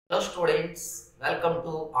Hello students, welcome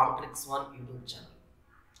to Amtrix 1 YouTube channel.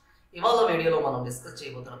 ఇవాళ వీడియోలో మనం డిస్కస్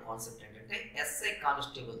చేయబోతున్న కాన్సెప్ట్ ఏంటంటే ఎస్ఐ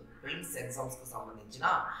కానిస్టేబుల్ ప్రిలిమ్స్ ఎగ్జామ్స్ కు సంబంధించిన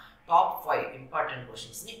టాప్ 5 ఇంపార్టెంట్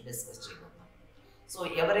క్వశ్చన్స్ ని డిస్కస్ చేయబోతున్నాం. సో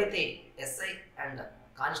ఎవరైతే ఎస్ఐ అండ్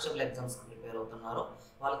కానిస్టేబుల్ ఎగ్జామ్స్ కి ప్రిపేర్ అవుతున్నారో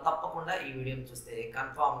వాళ్ళు తప్పకుండా ఈ వీడియోని చూస్తే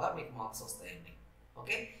కన్ఫర్మ్ గా మీకు మార్క్స్ వస్తాయండి.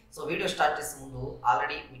 ఓకే, సో వీడియో స్టార్ట్ చేసే ముందు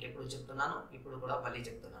ఆల్రెడీ మీకు ఎప్పుడు చెప్తున్నాను, ఇప్పుడు కూడా మళ్ళీ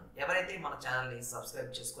చెప్తున్నాను, ఎవరైతే మన ఛానల్ని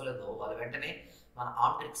సబ్స్క్రైబ్ చేసుకోలేదో వాళ్ళు వెంటనే మన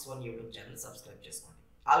ఆమ్ట్రిక్స్ 1 యూట్యూబ్ ఛానల్ సబ్స్క్రైబ్ చేసుకోండి.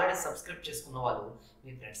 ఆల్రెడీ సబ్స్క్రైబ్ చేసుకున్న వాళ్ళు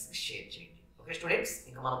మీ ఫ్రెండ్స్కి షేర్ చేయండి. ఓకే స్టూడెంట్స్,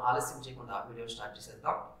 ఇంకా మనం ఆలస్యం చేయకుండా వీడియో స్టార్ట్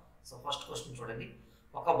చేసేద్దాం. సో ఫస్ట్ క్వశ్చన్ చూడండి.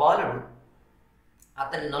 ఒక బాలుడు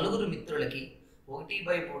అతని నలుగురు మిత్రులకి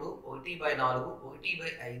 1/3, 1/4,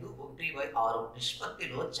 1/5, 1/6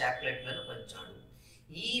 నిష్పత్తిలో చాక్లెట్లను పంచాడు.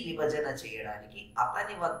 ఈ విభజన చేయడానికి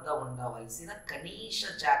అతని వద్ద ఉండవలసిన కనీస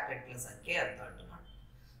చాక్లెట్ల సంఖ్య ఎంత అంటున్నాడు.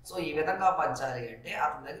 సో ఈ విధంగా పంచాలి అంటే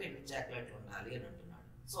అతని దగ్గర ఎన్ని చాక్లెట్లు ఉండాలి అని అంటున్నాడు.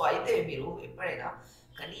 సో అయితే మీరు ఎప్పుడైనా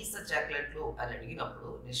కనీస చాక్లెట్లు అని అడిగినప్పుడు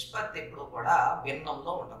నిష్పత్తి ఎప్పుడు కూడా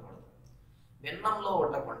భిన్నంలో ఉండకూడదు. భిన్నంలో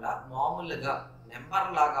ఉండకుండా మామూలుగా నెంబర్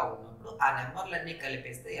లాగా ఉన్నప్పుడు ఆ నెంబర్లన్నీ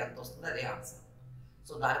కలిపేస్తే ఎంత వస్తుందో అదే ఆన్సర్.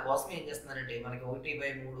 సో దానికోసం ఏం చేస్తున్నారంటే మనకి 1/3,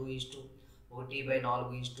 1/4,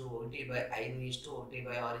 1/5,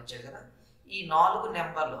 1/6 ఇచ్చాడు కదా. ఈ 4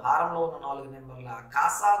 నెంబర్లు, హారంలో ఉన్న 4 నెంబర్ల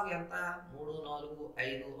కాసాగు ఎంత? 3, 4,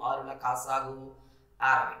 5, 6ల కాసాగు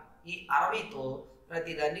 60. ఈ 60తో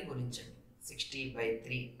ప్రతిదాన్ని గుణించండి.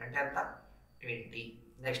 60/3 అంటే ఎంత? 20.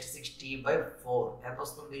 నెక్స్ట్ 60/4 ఎంత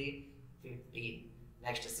వస్తుంది? 15.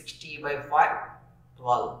 నెక్స్ట్ 60/5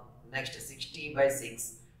 12. నెక్స్ట్ 60/6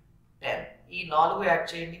 10. ఈ 4 యాడ్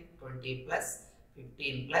చేయండి. 20 ప్లస్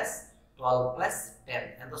 15 ప్లస్ 12 ప్లస్ 10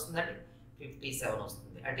 ఎంత వస్తుందండి? 57 వస్తుంది.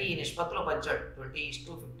 అంటే ఈ నిష్పత్తిలో పంచాడు.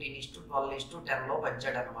 20:15:12:10లో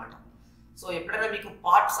పంచాడు అనమాట. సో ఎప్పుడైనా మీకు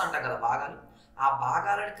పార్ట్స్ అంటాం కదా, భాగాలు, ఆ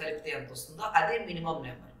భాగాలను కలిపితే ఎంత వస్తుందో అదే మినిమం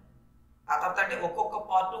నెంబర్. ఆ తర్వాత అంటే ఒక్కొక్క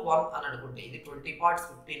పార్ట్ 1 అని అనుకుంటే ఇది 20 పార్ట్స్,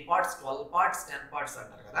 15 పార్ట్స్, 12 పార్ట్స్, 10 పార్ట్స్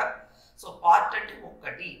అంటారు కదా. సో పార్ట్ అంటే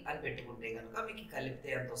 1 అని పెట్టుకుంటే కనుక మీకు కలిపితే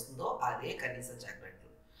ఎంత వస్తుందో అదే కనీస చాక్లెట్లు.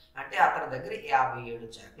 అంటే అతని దగ్గర 57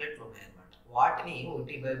 చాక్లెట్లు ఉన్నాయన్నమాట. వాటిని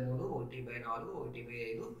 1/3, 1/4,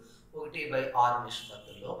 1/5, 1/6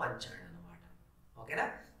 నిష్పత్తుల్లో పంచాడు అనమాట. ఓకేనా.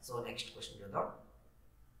 సో నెక్స్ట్ క్వశ్చన్ చూద్దాం.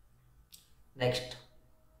 నెక్స్ట్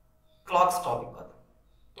క్లాక్స్ టాపిక్ కదా.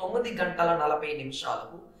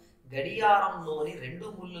 9:40 గడియారంలోని 2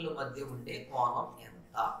 ముళ్ళుల మధ్య ఉండే కోణం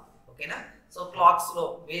ఎంత? ఓకేనా. సో క్లాక్స్ లో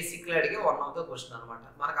బేసిక్లీ అడిగే వన్ ఆఫ్ ద క్వశ్చన్ అనమాట.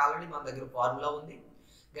 మనకు ఆల్రెడీ మన దగ్గర ఫార్ములా ఉంది.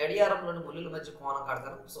 గడియారంలోని ముళ్ళుల మధ్య కోణం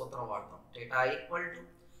కడతాను సూత్రం వాడతాం. θ =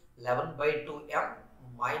 11/2m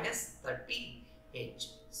 - 30h.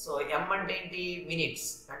 సో m అంటే ఏంటి? మినిట్స్.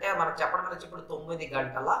 అంటే మనకు చెప్పడం వల్ల ఇప్పుడు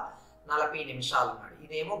 9:40 అన్నాడు.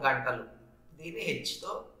 ఇదేమో గంటలు, దీన్ని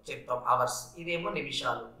హెచ్తో చెప్తాం అవర్స్. ఇదేమో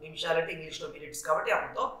నిమిషాలు. నిమిషాలు అంటే ఇంగ్లీష్లో మినిట్స్ కాబట్టి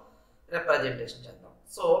ఎంతో రిప్రజెంటేషన్ చేద్దాం.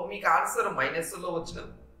 సో మీకు ఆన్సర్ మైనస్లో వచ్చిన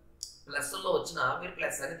ప్లస్లో వచ్చినా మీరు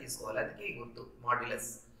ప్లస్ అని తీసుకోవాలి. అందుకే ఈ గుర్తు మాడ్యులస్.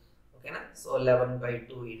 ఓకేనా. సో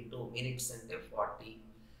 11/2 ఇంటూ మినిట్స్ అంటే 40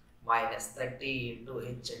 మైనస్ 30 ఇంటూ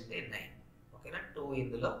హెచ్ అంటే 9. ఓకేనా. 2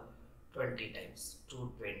 ఇందులో 20 టైమ్స్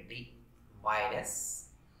 220 మైనస్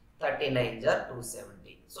 39 =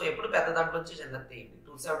 270. సో ఎప్పుడు పెద్ద దాంట్లో నుంచి చిన్నది తీయండి.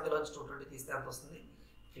 270లోంచి 220 తీస్తే ఎంత వస్తుంది?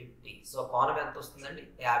 50. సో కోణం ఎంత వస్తుందండి?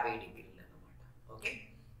 50 డిగ్రీలు అనమాట. ఓకే.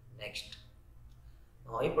 నెక్స్ట్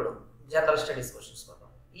ఇప్పుడు జనరల్ స్టడీస్ క్వశ్చన్స్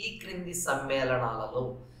చూద్దాం. ఈ క్రింది సమ్మేళనాలలో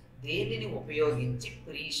దేనిని ఉపయోగించి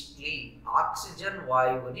ప్రీస్ట్లీ ఆక్సిజన్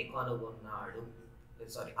వాయువుని కనుగొన్నాడు?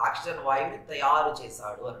 ఆక్సిజన్ వాయువుని తయారు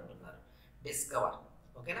చేశాడు అని అంటున్నారు. డిస్కవర్.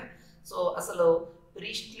 ఓకేనా. సో అసలు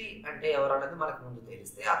ప్రీస్ట్లీ అంటే ఎవరు అనేది మనకు ముందు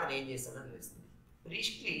తెలిస్తే అతను ఏం చేశాడని తెలుస్తుంది.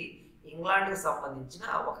 ప్రీస్ట్లీ ఇంగ్లాండ్కి సంబంధించిన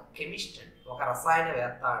ఒక కెమిస్ట్ అండి, ఒక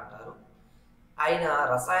రసాయనవేత్త అంటారు. ఆయన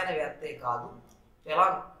రసాయనవేత్తే కాదు,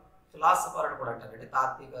 ఫిలాసఫర్ అని కూడా అంటారండి.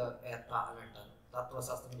 తాత్వికవేత్త అని అంటారు,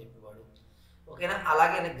 తత్వశాస్త్రం చెప్పేవాడు. ఓకేనా.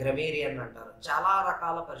 అలాగే గ్రమేరియన్ అంటారు. చాలా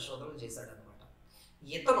రకాల పరిశోధనలు చేశాడనమాట.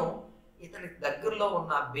 ఇతని దగ్గరలో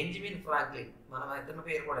ఉన్న బెంజమిన్ ఫ్రాంక్లిన్, మనం ఇతని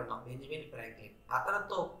పేరు కూడా విన్నాం, బెంజమిన్ ఫ్రాంక్లిన్,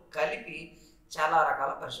 అతనితో కలిపి చాలా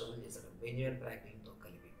రకాల పరిశోధనలు చేశాడు. బెంజమిన్ ఫ్రాంక్లిన్తో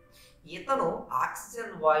కలిపి ఇతను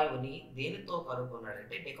ఆక్సిజన్ వాయువుని దేనితో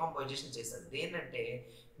కనుగొన్నాడంటే డికంపోజిషన్ చేశాడు. దేనంటే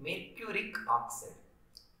మెర్క్యూరిక్ ఆక్సైడ్.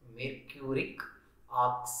 మెర్క్యూరిక్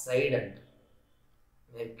ఆక్సైడ్ అంట.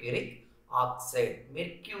 Mercuric oxide.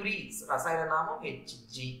 మెర్క్యూరీ రసాయన నామం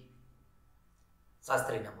Hg,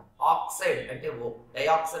 శాస్త్రీయ నామం. ఆక్సైడ్ అంటే O,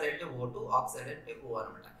 డైఆక్సైడ్ అంటే O2, ఆక్సైడ్ అంటే O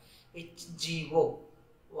అనమాట. HgO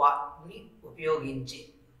వాటిని ఉపయోగించి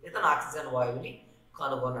ఇతను ఆక్సిజన్ వాయువుని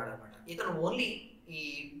కనుగొన్నాడు అనమాట. ఇతను ఓన్లీ ఈ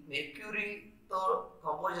మెర్క్యూరీతో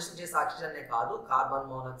కంపోజిషన్ చేసే ఆక్సిజన్నే కాదు, కార్బన్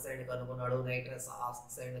మోనాక్సైడ్ని కనుగొన్నాడు, నైట్రస్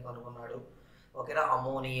ఆక్సైడ్ని కనుగొన్నాడు. ఓకేనా.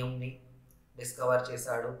 అమోనియంని, డిస్కవర్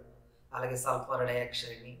చేశాడు. అలాగే సల్ఫర్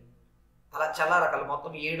డైఆక్సైడ్ని, అలా చాలా రకాల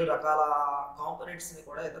మొత్తం 7 రకాల కాంపోనెంట్స్ని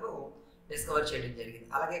కూడా ఇతను డిస్కవర్ చేయడం జరిగింది.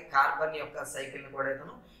 అలాగే కార్బన్ యొక్క సైకిల్ని కూడా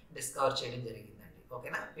ఇతను డిస్కవర్ చేయడం జరిగిందండి.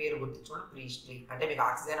 ఓకేనా, పేరు గుర్తించుకోండి, ప్రీస్ట్లీ. అంటే మీకు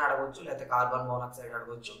ఆక్సిజన్ అడగవచ్చు, లేకపోతే కార్బన్ మోనాక్సైడ్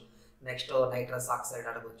అడగవచ్చు, నెక్స్ట్ నైట్రస్ ఆక్సైడ్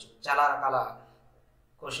అడగవచ్చు, చాలా రకాల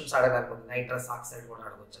క్వశ్చన్స్ అడగనుకోండి, నైట్రస్ ఆక్సైడ్ కూడా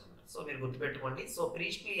అడగవచ్చు అనమాట. సో మీరు గుర్తుపెట్టుకోండి. సో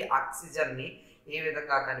ప్రీస్ట్లీ ఆక్సిజన్ని ఏ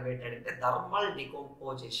విధంగా కనిపెట్టాడంటే థర్మల్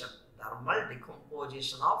డికంపోజిషన్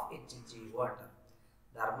ఆఫ్ హెచ్జిఓ అంటారు.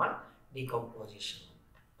 Thermal decomposition.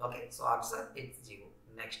 Okay, so answer హెచ్జిఓ.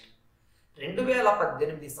 Next,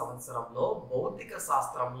 2018 సంవత్సరంలో భౌతిక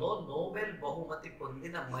శాస్త్రంలో నోబెల్ బహుమతి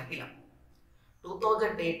పొందిన మహిళ.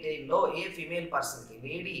 2018లో ఏ ఫిమేల్ పర్సన్కి,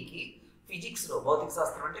 లేడీకి ఫిజిక్స్లో, భౌతిక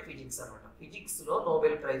శాస్త్రం అంటే ఫిజిక్స్ అనమాట, ఫిజిక్స్లో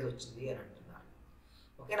నోబెల్ ప్రైజ్ వచ్చింది అని అంటున్నారు.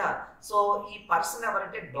 ఓకేనా, సో ఈ పర్సన్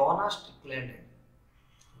ఎవరంటే డోనా స్ట్రిక్లాండ్ అండి.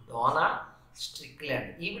 డోనా స్ట్రిక్లాండ్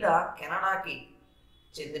ఈవిడ కెనడాకి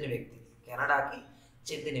చెందిన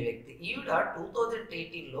వ్యక్తి. ఈవిడ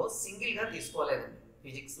 2018లో సింగిల్గా తీసుకోలేదండి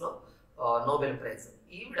ఫిజిక్స్లో నోబెల్ ప్రైజ్.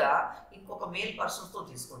 ఈవిడ ఇంకొక మేల్ పర్సన్తో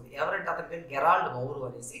తీసుకుంది. ఎవరంటే అతని పేరు గెరాల్డ్ మౌరు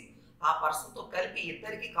అనేసి. ఆ పర్సన్తో కలిపి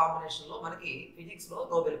ఇద్దరికి కాంబినేషన్లో మనకి ఫిజిక్స్లో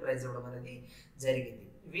నోబెల్ ప్రైజ్ ఇవ్వడం అనేది జరిగింది.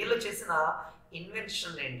 వీళ్ళు చేసిన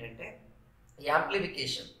ఇన్వెన్షన్ ఏంటంటే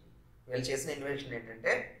యాంప్లిఫికేషన్. వీళ్ళు చేసిన ఇన్వెన్షన్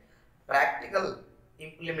ఏంటంటే practical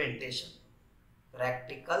implementation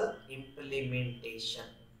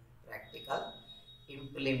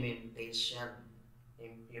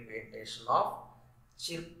of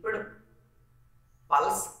చిర్ప్డ్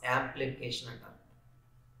pulse amplification అంటారు.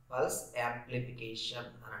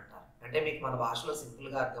 అంటే మీకు మన భాషలో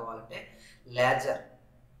సింపుల్గా అర్థం అవ్వాలంటే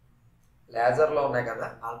లేజర్లో ఉన్నాయి కదా,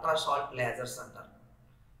 అల్ట్రా షార్ట్ లేజర్స్ అంటారు.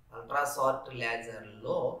 అల్ట్రా షార్ట్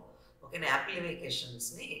లేజర్లో ఓకే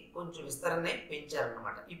యాంప్లిఫికేషన్స్ని కొంచెం విస్తరణనే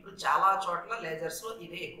పెంచారనమాట. ఇప్పుడు చాలా చోట్ల లేజర్స్లో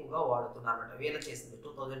ఇదే ఎక్కువగా వాడుతున్నారు అనమాట. వీళ్ళు చేసింది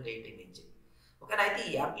 2018 నుంచి. ఓకేనా, అయితే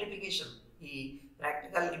ఈ యాంప్లిఫికేషన్, ఈ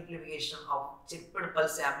ప్రాక్టికల్ ఇంప్లిఫికేషన్ ఆఫ్ చిర్ప్డ్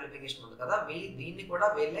పల్స్ యాంప్లిఫికేషన్ ఉంది కదా, దీన్ని కూడా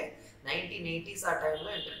వీళ్ళే 1980s ఆ టైంలో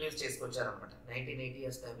ఇంట్రడ్యూస్ చేసుకొచ్చారనమాట.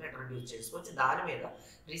 1980s టైంలో ఇంట్రడ్యూస్ చేసుకొచ్చి దాని మీద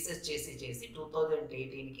రీసెర్చ్ చేసి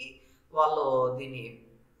 2018కి వాళ్ళు దీన్ని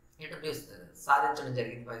ఇంట్రడ్యూస్ సాధించడం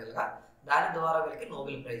జరిగింది ఫైనల్గా. దాని ద్వారా వీళ్ళకి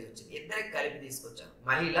నోబెల్ ప్రైజ్ వచ్చింది. ఇద్దరికి కలిపి తీసుకొచ్చారు.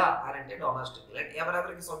 మహిళ అని అంటే డోనా స్ట్రిక్లాండ్.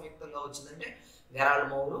 ఎవరెవరికి సంయుక్తంగా వచ్చిందంటే Gerald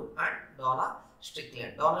మౌరు and Donna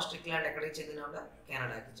Strickland. Donna Strickland ఎక్కడికి చెందినవిడ?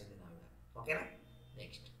 కెనడాకి చెందినవిడ. ఓకేనా,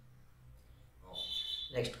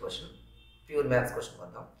 next question, pure maths question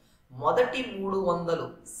వద్దాం. మొదటి 300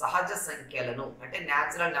 సహజ సంఖ్యలను అంటే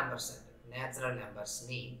న్యాచురల్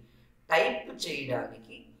నెంబర్స్ని టైప్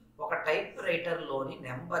చేయడానికి ఒక టైప్ రైటర్లోని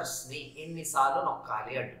నెంబర్స్ని ఎన్నిసార్లు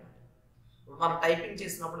నొక్కాలి అంటున్నాడు. ఇప్పుడు మనం టైపింగ్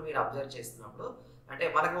చేసినప్పుడు మీరు అబ్జర్వ్ చేస్తున్నప్పుడు అంటే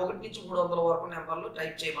మనకి 1 నుంచి 300 వరకు నెంబర్లు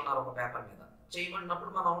టైప్ చేయమన్నారు ఒక పేపర్ మీద.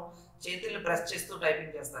 చేయమన్నప్పుడు మనం చేతుల్ని ప్రెస్ చేస్తూ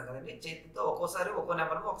టైపింగ్ చేస్తాం కదండి. చేతితో ఒక్కోసారి ఒక్కో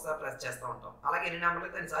నెంబర్ని ఒకసారి ప్రెస్ చేస్తూ ఉంటాం. అలాగే ఎన్ని నెంబర్లు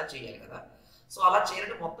అయితే అన్నిసార్లు చేయాలి కదా. సో అలా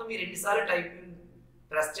చేయాలంటే మొత్తం మీరు ఎన్నిసార్లు టైపింగ్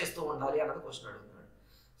ప్రెస్ చేస్తూ ఉండాలి అన్నది క్వశ్చన్ అడుగుతున్నాడు.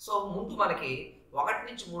 సో ముందు మనకి 1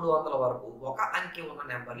 నుంచి 300 వరకు ఒక అంకె ఉన్న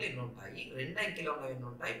నెంబర్లు ఎన్ని ఉంటాయి, 2 అంకెలు ఉన్నవి ఎన్ని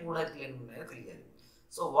ఉంటాయి, 3 అంకెలు ఎన్ని ఉన్నాయో తెలియాలి.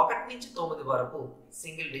 సో 1 నుంచి 9 వరకు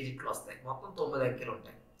సింగిల్ డిజిట్లు వస్తాయి. మొత్తం 9 అంకెలు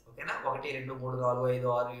ఉంటాయి. ఓకేనా, 1 2 3 4 5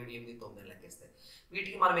 6 7 8 9 లెక్కేస్తాయి.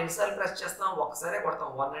 వీటికి మనం ఎన్నిసార్లు ప్రెస్ చేస్తాం? ఒకసారే కొడతాం.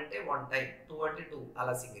 1 అంటే 1 టైం, 2 అంటే 2,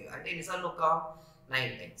 అలా సింగిల్. అంటే ఎన్నిసార్లు నొక్కాం?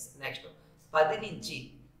 9 టైమ్స్. నెక్స్ట్ 10 నుంచి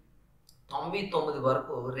 99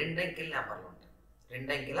 వరకు 2 అంకెల నెంబర్లు ఉంటాయి.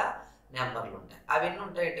 2 అంకెల నెంబర్లు ఉంటాయి. అవి ఎన్ని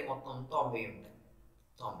ఉంటాయంటే మొత్తం 90 ఉంటాయి.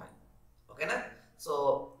 90. ఓకేనా, సో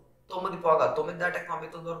 9 పోగా 9 దాటాక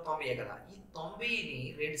 99 వరకు 90 కదా. ఈ 90ని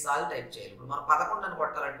 2 సార్లు టైప్ చేయాలి. ఇప్పుడు మనం 11 అని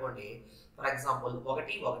కొట్టాలనుకోండి, ఫర్ ఎగ్జాంపుల్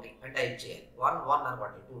 1 1 అని టైప్ చేయాలి. 1 1 అని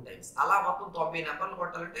కొట్టాలి 2 టైమ్స్. అలా మొత్తం 90 నెంబర్లు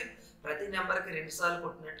కొట్టాలంటే ప్రతి నెంబర్కి 2 సార్లు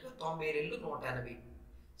కొట్టినట్టుగా 90 2 180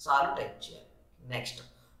 సార్లు టైప్ చేయాలి. నెక్స్ట్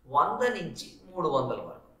 100 నుంచి 300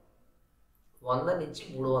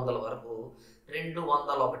 వరకు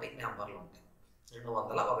 201 నెంబర్లు ఉంటాయి.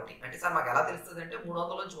 201 అంటే సార్ మాకు ఎలా తెలుస్తుంది అంటే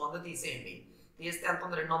 300 నుంచి 100 తీసేయండి, తీస్తే ఎంత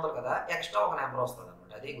ఉంది? 200 కదా, ఎక్స్ట్రా ఒక నెంబర్ వస్తుంది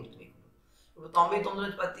అనమాట. అదే గుర్తు మీకు. ఇప్పుడు 99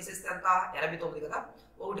 నుంచి 10 తీసేస్తే ఎంత? 89 కదా,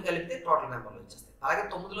 1 కలిపితే టోటల్ నెంబర్లు వచ్చేస్తాయి. అలాగే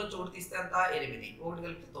 9 నుంచి 1 తీస్తే ఎంత? 8, 1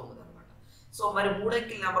 కలిపితే 9 అనమాట. సో మరి 3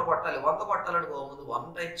 అంకెల నెంబర్ కొట్టాలి. 100 కొట్టాలనుకో ముందు 1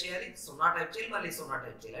 టైప్ చేయాలి, 0 టైప్ చేయాలి, మళ్ళీ 0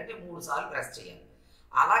 టైప్ చేయాలి. అంటే 3 సార్లు ప్రెస్ చేయాలి.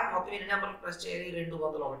 అలాగే మొత్తం ఎన్ని నెంబర్లు ప్రెస్ చేయాలి?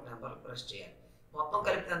 201 నెంబర్లు ప్రెస్ చేయాలి. మొత్తం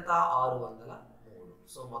కలిపితే ఎంత? 603.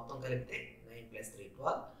 సో మొత్తం కలిపితే 9 + 3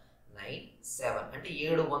 12 9 7 అంటే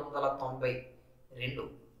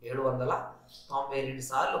 792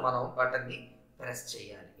 సార్లు మనం బటన్ని ప్రెస్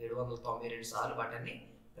చేయాలి. 792 సార్లు బటన్ని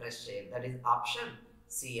ప్రెస్ చేయాలి. దట్ ఈస్ ఆప్షన్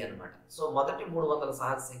సి అనమాట. సో మొదటి 300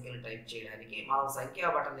 సహజ సంఖ్యలు టైప్ చేయడానికి మనం సంఖ్యా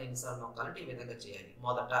బటన్ ఎన్నిసార్లు నొక్కాలంటే ఈ విధంగా చేయాలి.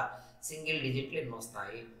 మొదట సింగిల్ డిజిట్లు ఎన్ని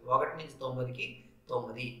వస్తాయి? 1 నుంచి 9కి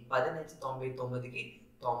 9, 10 నుంచి 99కి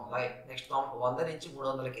 90, నెక్స్ట్ 100 నుంచి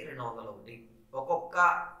 300కి 201. ఒక్కొక్క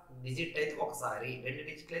డిజిట్ అయితే ఒకసారి, 2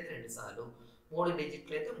 డిజిట్లు అయితే 2 సార్లు, 3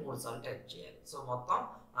 డిజిట్లు అయితే 3 సార్లు టైప్ చేయాలి. సో మొత్తం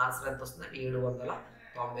ఆన్సర్ ఎంత వస్తుందంటే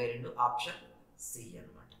 792, ఆప్షన్ సి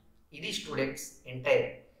అనమాట. ఇది students entire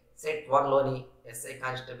set 1లోని SI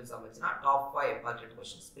constable సంబంధించిన టాప్ 5 ఇంపార్టెంట్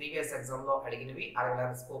క్వశ్చన్స్. ప్రీవియస్ ఎగ్జామ్లో అడిగినవి,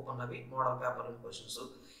 అడగడానికి స్కోప్ ఉన్నవి, మోడల్ పేపర్లోని క్వశ్చన్స్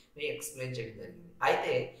మీకు ఎక్స్ప్లెయిన్ చేయడం జరిగింది.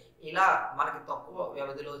 అయితే ఇలా మనకి తక్కువ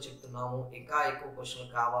వ్యవధిలో చెప్తున్నాము, ఇంకా ఎక్కువ క్వశ్చన్లు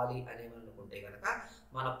కావాలి అని అనుకుంటే కనుక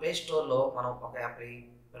మన ప్లే స్టోర్లో మనం ఒక యాప్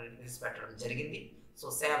పెట్టడం జరిగింది. So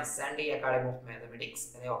Sandy academy of mathematics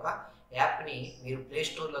అనే ఒక యాప్ని మీరు ప్లే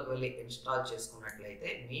స్టోర్లోకి వెళ్ళి ఇన్స్టాల్ చేసుకున్నట్లయితే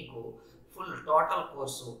మీకు ఫుల్ టోటల్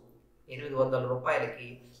కోర్సు 800 రూపాయలకి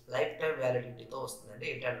లైఫ్ టైం వ్యాలిడిటీతో వస్తుందండి.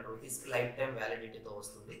 800 రూపీస్కి లైఫ్ టైం వ్యాలిడిటీతో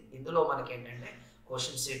వస్తుంది. ఇందులో మనకి ఏంటంటే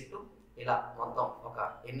క్వశ్చన్ సెట్ ఇలా మొత్తం ఒక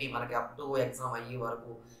ఎన్ని మనకి అప్ టు ఎగ్జామ్ అయ్యే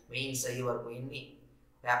వరకు, మెయిన్స్ అయ్యే వరకు ఎన్ని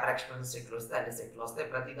పేపర్ ఎక్స్పీరియన్స్ సెట్లు వస్తాయి అన్ని సెట్లు వస్తాయి.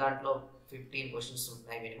 ప్రతి దాంట్లో 15 క్వశ్చన్స్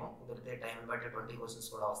ఉంటాయి మినిమం, కుదిరితే టైం బట్టి 20 క్వశ్చన్స్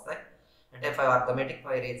కూడా వస్తాయి. అంటే 5 arithmetic,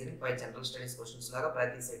 5 reasoning, 5 general studies questions లాగా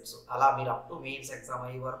ప్రతి సెట్స్ అలా మీరు అప్ టు మెయిన్స్ ఎగ్జామ్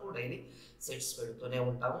అయ్యే వరకు డైలీ సెట్స్ పెడుతూనే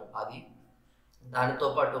ఉంటాము. అది దానితో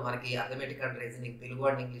పాటు మనకి arithmetic and reasoning, Telugu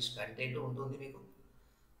and English content ఉంటుంది. మీకు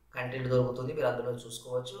కంటెంట్ దొరుకుతుంది, మీరు అందులో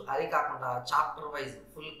చూసుకోవచ్చు. అది కాకుండా చాప్టర్ వైజ్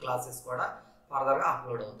ఫుల్ క్లాసెస్ కూడా ఫర్దర్గా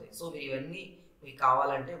అప్లోడ్ అవుతాయి. సో మీరు ఇవన్నీ మీకు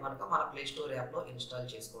కావాలంటే మనకు మన ప్లే స్టోర్ యాప్లో ఇన్స్టాల్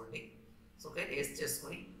చేసుకోండి. సో ఓకే,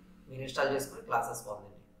 చేసుకొని మీరు ఇన్స్టాల్ చేసుకుని క్లాసెస్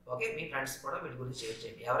పొందండి. ఓకే, మీ ఫ్రెండ్స్ కూడా వీటి గురించి షేర్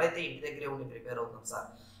చేయండి. ఎవరైతే ఇంటి దగ్గరే ఉండి ప్రిపేర్ అవుతాం సార్,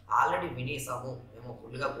 ఆల్రెడీ వినేసాము, మేము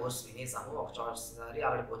ఫుల్గా కోర్స్ వినేసాము, ఒకసారి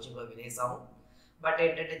ఆల్రెడీ కోచింగ్లో వినేసాము, బట్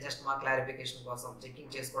ఏంటంటే జస్ట్ మా క్లారిఫికేషన్ కోసం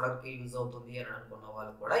చెకింగ్ చేసుకోవడానికి యూజ్ అవుతుంది అని అనుకున్న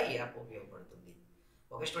వాళ్ళకి కూడా ఈ యాప్ ఉపయోగపడుతుంది.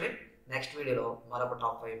 ఓకే స్టూడెంట్, నెక్స్ట్ వీడియోలో మరొక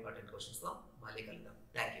టాప్ 5 ఇంపార్టెంట్ క్వశ్చన్స్తో మళ్ళీ కలుద్దాం.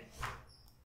 Thank you.